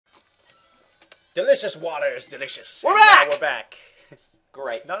Delicious water is delicious. We're And back! now we're back.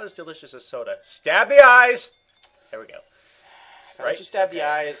 Great. Not as delicious as soda. Stab the eyes! There we go. If I let you stab the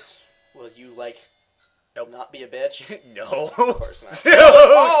eyes, will you, Nope. not be a bitch? No. Of course not. Zoots!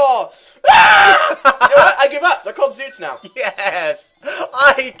 Oh! Ah! You know what? I give up. They're called Zoots now. Yes!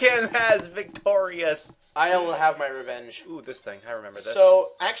 Icon has victorious. I'll have my revenge. Ooh, this thing. I remember this.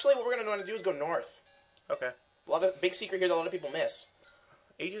 So, actually, what we're going to want to do is go north. Okay. A lot of big secret here that a lot of people miss.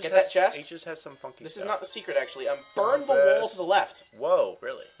 Aegis Get has, that chest? Aegis has some funky This stuff. is not the secret, actually. Burn the wall to the left. Whoa,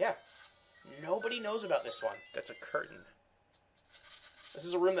 really? Yeah. Nobody knows about this one. That's a curtain. This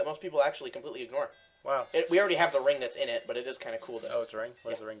is a room that most people actually completely ignore. Wow. We already have the ring that's in it, but it is kind of cool, though. Oh, it's a ring?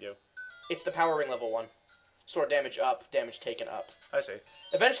 What does the ring do? It's the power ring level 1. Sword damage up, damage taken up. I see.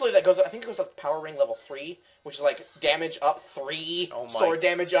 Eventually, that goes. I think it goes up to power ring level 3, which is like damage up 3, Oh my sword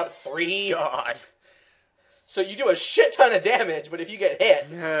damage up 3. God. So you do a shit ton of damage, but if you get hit,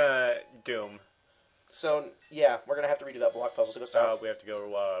 Doom. so yeah, we're gonna have to redo that block puzzle. So go south. We have to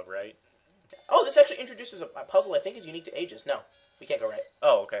go right. Oh, this actually introduces a puzzle I think is unique to Aegis. No, we can't go right.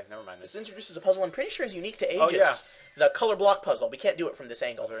 Oh, okay. Never mind. This introduces a puzzle I'm pretty sure is unique to Aegis. Oh, yeah. The color block puzzle. We can't do it from this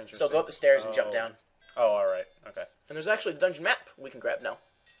angle. Those are So interesting. go up the stairs and jump down. Oh, all right. Okay. And there's actually the dungeon map we can grab now.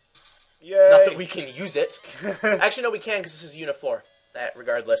 Yay! Not that we can use it. Actually, no, we can because this is Uniflor. That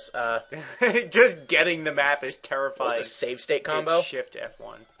regardless. Just getting the map is terrifying. The save state combo. It's Shift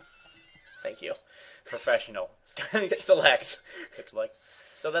F1. Thank you. Professional. Select. It's like.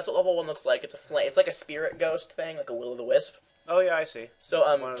 So that's what level 1 looks like. It's a flame. It's like a spirit ghost thing, like a will-o'-the-wisp. Oh yeah, I see. So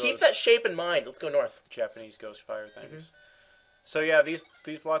One of keep those that shape in mind. Let's go north. Japanese ghost fire things. So yeah, these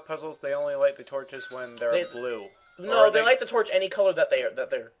block puzzles, they only light the torches when they're blue. No, Or they light the torch any color that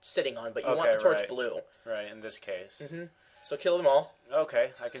they're sitting on, but you want the torch right. blue. Right, in this case. So kill them all. Okay,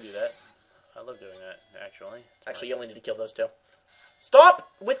 I can do that. I love doing that, actually. Actually, you only need to kill those two. Stop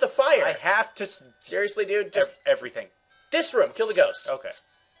with the fire! I have to... Seriously, dude? Just everything. this room. Kill the ghost. Okay.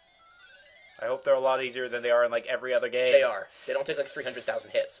 I hope they're a lot easier than they are in, like, every other game. They are. They don't take, like,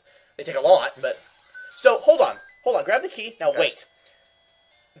 300,000 hits. They take a lot, but... So, hold on. Hold on. Grab the key. Now, wait.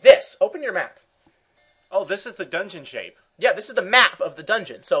 This. Open your map. Oh, this is the dungeon shape. Yeah, this is the map of the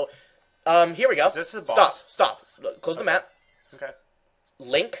dungeon. So, here we go. Is this the boss? Stop. Look, close the map. Okay.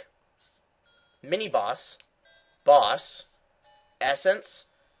 Link. Mini-boss. Boss. Essence.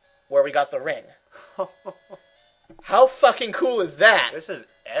 Where we got the ring. How fucking cool is that? This is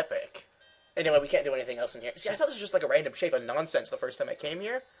epic. Anyway, we can't do anything else in here. See, I thought this was just like a random shape of nonsense the first time I came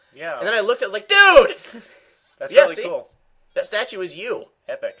here. Yeah. And then I looked, I was like, dude! That's Yeah, really see? cool. That statue is you.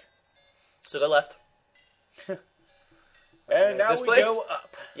 Epic. So go left. And now this we place? go up.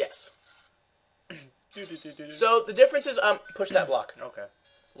 Yes. Do-do-do-do-do. So the difference is, push that block. Okay.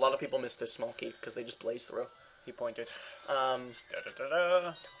 A lot of people miss this small key because they just blaze through. He pointed. Um,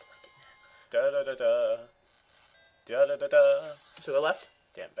 Da-da-da-da. Da-da-da-da. so go left.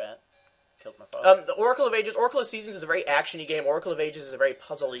 Damn bat. Killed my father. The Oracle of Ages. Oracle of Seasons is a very action-y game. Oracle of Ages is a very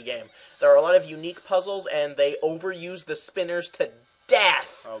puzzly game. There are a lot of unique puzzles, and they overuse the spinners to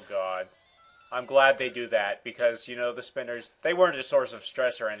death. Oh, God. I'm glad they do that, because, you know, the spinners, they weren't a source of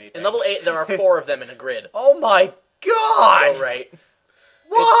stress or anything. In level 8, there are 4 of them in a grid. Oh, my God! Go right.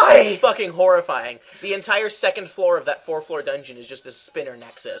 Why? It's fucking horrifying. The entire second floor of that 4-floor dungeon is just this spinner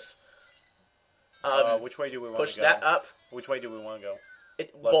nexus. Which way do we want to Push go? that up. Which way do we want to go?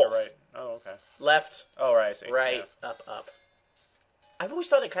 Left Both. or right? Oh, okay. Left, Oh, right, I see. right, up, up. I've always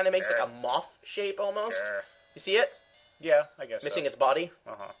thought it kind of makes like a moth shape almost. Yeah. You see it? Yeah, I guess Missing so. its body.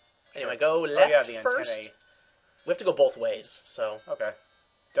 Uh-huh. Anyway, go left Oh, yeah, the first. antennae. We have to go both ways, so... Okay.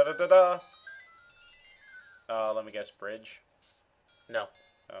 Da-da-da-da. Let me guess, bridge? No.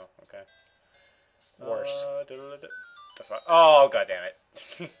 Oh, okay. Worse. Da-da-da-da. The fuck? Oh, god damn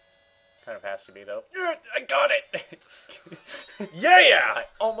it. Kind of has to be, though. I got it! Yeah! I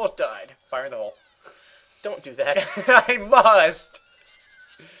almost died. Fire in the hole. Don't do that. I must!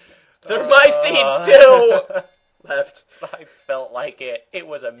 They're my seeds, too! Left. I felt like it. It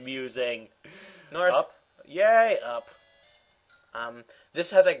was amusing. North. Up. Yay, up.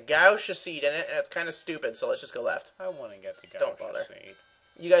 This has a Gauche seed in it, and it's kind of stupid, so let's just go left. I want to get the guy. Don't bother.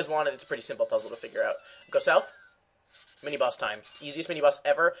 You guys want it, it's a pretty simple puzzle to figure out. Go south. Mini-boss time. Easiest mini-boss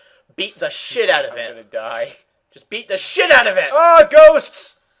ever. Beat the shit out of I'm it. gonna die. Just beat the shit out of it! Oh,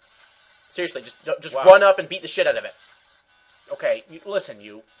 ghosts! Seriously, just Wow. run up and beat the shit out of it. Okay, listen,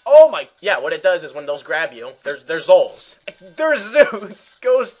 you. Oh my. Yeah, what it does is when those grab you, they're Zols. They're Zoots!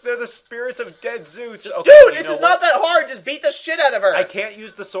 Ghosts, they're the spirits of dead Zoots. Okay, Dude, you this know is not what? that hard. Just beat the shit out of her. I can't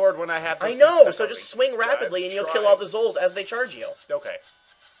use the sword when I have this I know, stuck so on just me. swing rapidly and you'll Try. kill all the Zols as they charge you. Okay.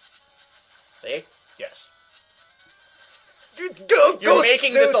 See? Yes. You're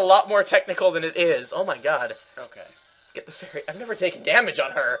making this a lot more technical than it is. Oh my god. Okay. Get the fairy. I've never taken damage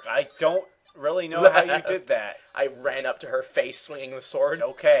on her. I don't really know how you did that. I ran up to her face swinging the sword.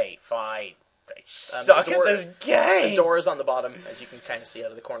 Okay, fine. I suck at this game. The door is on the bottom, as you can kind of see out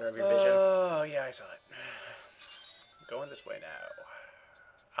of the corner of your vision. Oh, yeah, I saw it. Going this way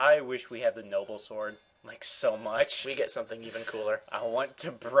now. I wish we had the noble sword, like, so much. We get something even cooler. I want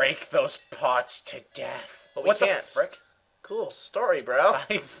to break those pots to death. But we What can't. the frick? Cool story, bro.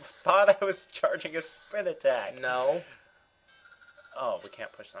 I thought I was charging a spin attack. No. Oh, we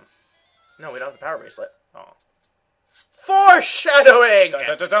can't push them. No, we don't have the power bracelet. Oh. Foreshadowing! Dun,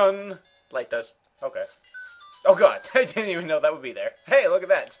 dun, dun, dun. Light does. Okay. Oh god, I didn't even know that would be there. Hey, look at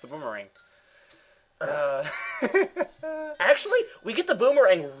that, it's the boomerang. Actually, we get the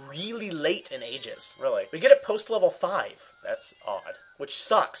boomerang really late in Ages. Really? We get it post level 5. That's odd. Which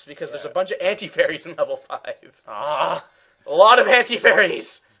sucks, because there's a Yeah. bunch of anti-fairies in level 5. Ah! A lot of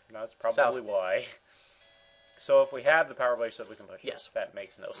anti-fairies! That's probably why. So if we have the power bracelet, we can push it. Yes. That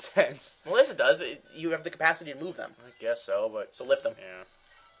makes no sense. Well, yes it does. You have the capacity to move them. I guess so, but... So lift them. Yeah.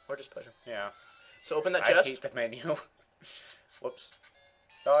 Or just push them. Yeah. So open that I chest. hate the menu. Whoops.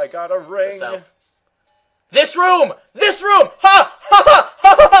 I got a ring. South. This room! This room! Ha! Ha ha!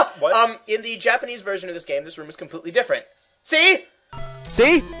 Ha ha ha! What? In the Japanese version of this game, this room is completely different. See?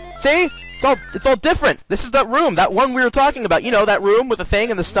 See? See? It's all different. This is that room, that one we were talking about. You know, that room with the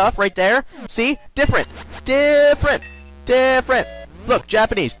thing and the stuff right there. See? Different. Different. Different. Look,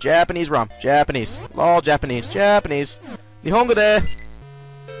 Japanese. Japanese ROM. Japanese. All Japanese. Japanese. Nihongo de.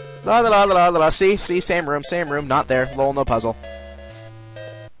 La la la la la la. See? See? Same room. Same room. Not there. Lol, no puzzle.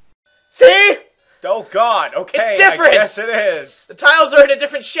 See? Oh god, okay. It's different! I guess it is. The tiles are in a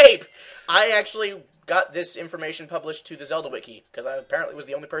different shape! I actually got this information published to the Zelda Wiki, because I apparently was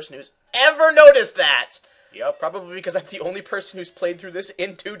the only person who's ever noticed that! Yep. Probably because I'm the only person who's played through this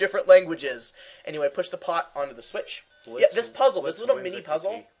in 2 different languages. Anyway, push the pot onto the switch. Yeah, this puzzle, this little mini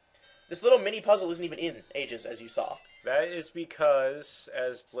puzzle, this little mini puzzle isn't even in Ages, as you saw. That is because,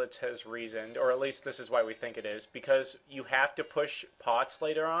 as Blitz has reasoned, or at least this is why we think it is, because you have to push pots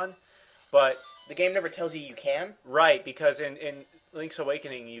later on, but... The game never tells you can? Right, because in Link's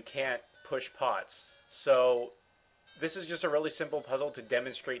Awakening, you can't push pots. So, this is just a really simple puzzle to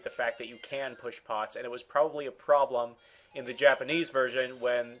demonstrate the fact that you can push pots, and it was probably a problem in the Japanese version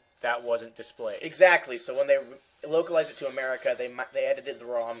when that wasn't displayed. Exactly, so when they localized it to America, they edited the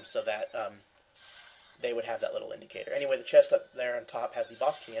ROM so that they would have that little indicator. Anyway, the chest up there on top has the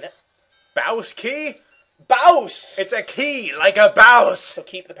boss key in it. Bouse key? Bouse! It's a key, like a bouse! So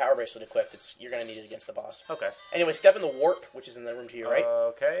keep the power bracelet equipped. You're going to need it against the boss. Okay. Anyway, step in the warp, which is in the room to your right.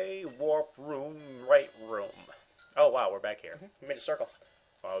 Okay, warp room, right room. Oh, wow, we're back here. We made a circle.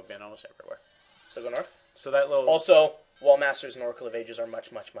 Well, we've been almost everywhere. So go north. So that little... Also, Wall Masters and Oracle of Ages are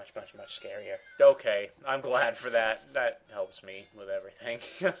much, much, much, much, much scarier. Okay, I'm glad for that. That helps me with everything.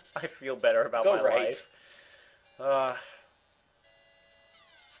 I feel better about my life.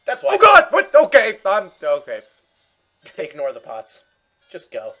 That's why. Oh god! What? Okay, okay. Ignore the pots.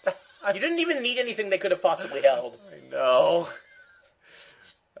 Just go. You didn't even need anything they could have possibly held. I know.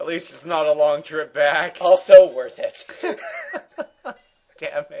 At least it's not a long trip back. Also worth it.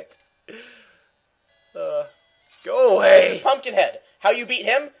 Damn it. Go away. This is Pumpkinhead. How you beat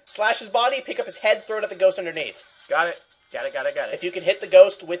him? Slash his body, pick up his head, throw it at the ghost underneath. Got it. Got it. If you can hit the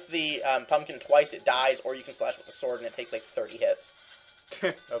ghost with the pumpkin twice, it dies, or you can slash with the sword, and it takes like 30 hits.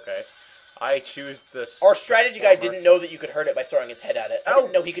 Okay. I choose this. Our strategy guy didn't know that you could hurt it by throwing its head at it. I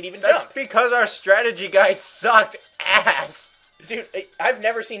didn't know he could even That's jump. because our strategy guide sucked ass. Dude, I've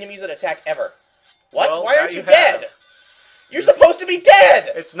never seen him use an attack ever. What? Well, Why now aren't you you dead? have. You're supposed to be dead!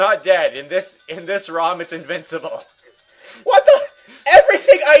 It's not dead. In this ROM, it's invincible. What the?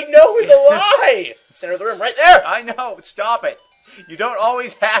 Everything I know is a lie! Center of the room, right there! I know. Stop it. You don't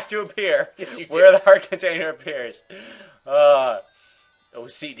always have to appear Yes, you do. where the heart container appears.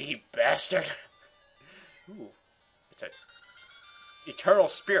 OCD bastard. Ooh. It's a eternal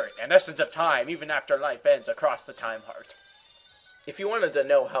spirit, an essence of time, even after life ends across the time heart. If you wanted to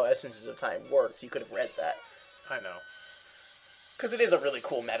know how Essences of Time worked, you could have read that. I know. Because it is a really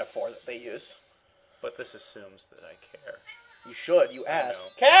cool metaphor that they use. But this assumes that I care. You should, you asked.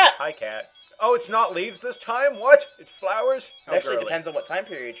 know. Cat! Hi, cat. Oh, it's not leaves this time? What? It's flowers? It actually girly. depends on what time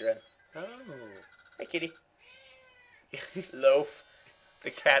period you're in. Oh. Hey, kitty. Loaf.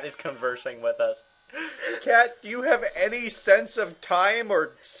 The cat is conversing with us. Cat, do you have any sense of time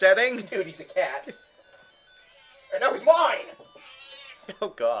or setting? Dude, he's a cat. And now he's mine! Oh,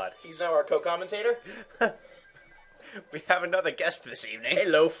 God. He's now our co-commentator. We have another guest this evening. Hey,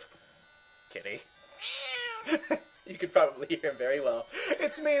 Loaf. Kitty. You could probably hear him very well.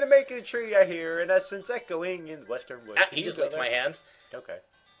 It's me, the making tree, I hear, in essence, echoing in western woods. He just licked my hand. Okay.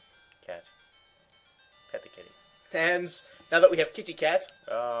 Cat. Pet the kitty. Hands. Now that we have Kitty Cat,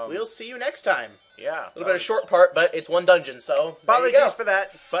 we'll see you next time. Yeah. A little bit of a short part, but it's one dungeon, so apologies for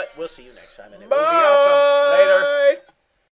that, but we'll see you next time, and it will be awesome. Later.